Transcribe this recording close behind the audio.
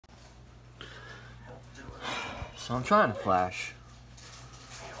So I'm trying to flash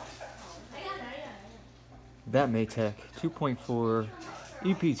that Maytech 2.4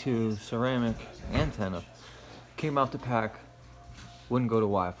 EP2 ceramic antenna. Came out the pack, wouldn't go to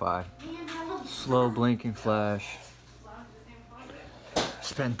Wi-Fi. Slow blinking flash.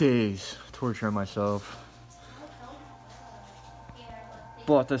 Spent days torturing myself.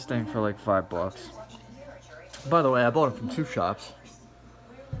 Bought this thing for like $5. By the way, I bought it from 2 shops.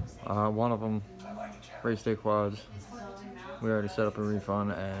 One of them, Race Day Quads. We already set up a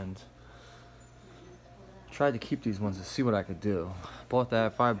refund and tried to keep these ones to see what I could do. Bought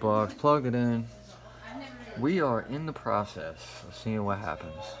that, $5, plugged it in. We are in the process of seeing what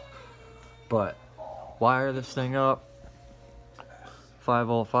happens. But wire this thing up. 5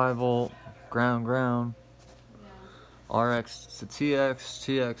 volt, 5 volt, ground. RX to TX,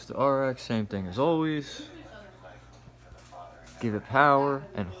 TX to RX, same thing as always. Give it power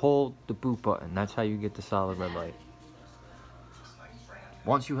and hold the boot button. That's how you get the solid red light.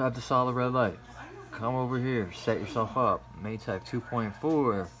 Once you have the solid red light, come over here, set yourself up. Maytech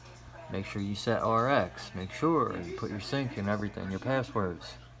 2.4. Make sure you set RX. Make sure you put your sync and everything, your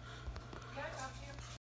passwords.